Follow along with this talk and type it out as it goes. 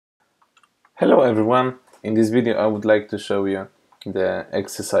Hello everyone, in this video I would like to show you the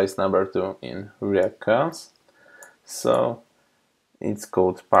exercise number 2 in React koans. So it's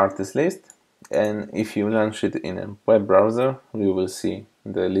called parties list, and if you launch it in a web browser you will see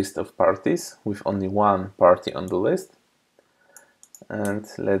the list of parties with only one party on the list. And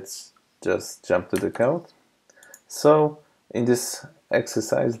let's just jump to the code. So in this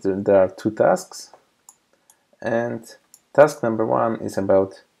exercise there are two tasks, and task number 1 is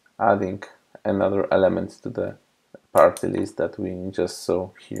about adding another element to the party list that we just saw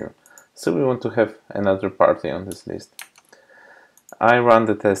here. So we want to have another party on this list. I ran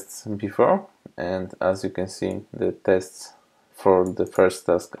the tests before, and as you can see the tests for the first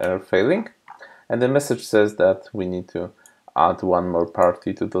task are failing, and the message says that we need to add one more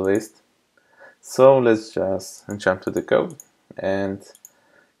party to the list. So let's just jump to the code, and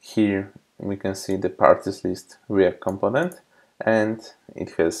here we can see the parties list React component, and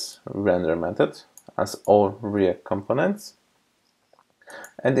it has render method as all React components,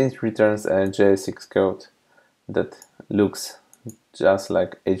 and it returns a JSX code that looks just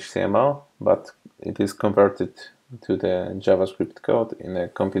like HTML, but it is converted to the JavaScript code in a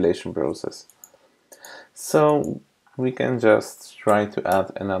compilation process. So we can just try to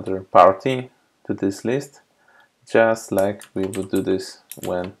add another party to this list, just like we would do this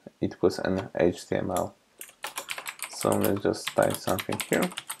when it was an HTML. So let's just type something here,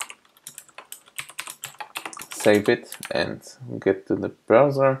 save it and get to the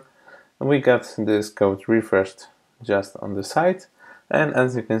browser. We got this code refreshed just on the site, and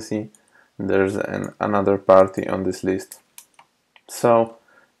as you can see there's another party on this list. So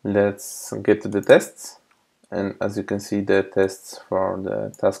let's get to the tests, and as you can see the tests for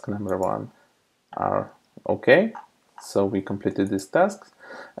the task number 1 are okay. So we completed this task,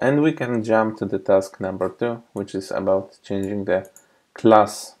 and we can jump to the task number 2, which is about changing the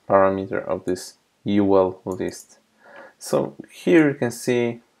class parameter of this UL list. So here you can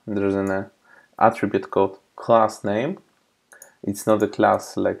see there's an attribute called class name. It's not a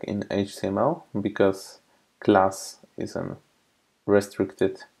class like in HTML, because class is a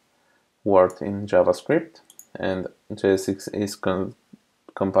restricted word in JavaScript, and JSX is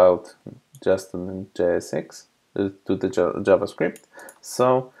compiled just on JSX to the JavaScript.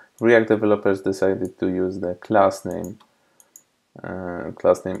 So React developers decided to use the class name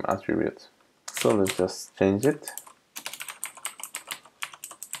attribute. So let's just change it,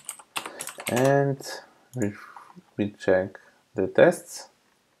 and we check the tests.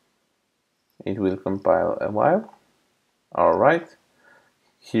 It will compile a while. Alright,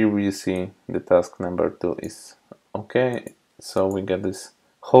 here we see the task number 2 is okay, so we get this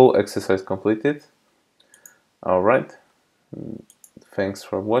whole exercise completed. Alright, thanks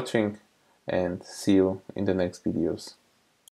for watching, and see you in the next videos.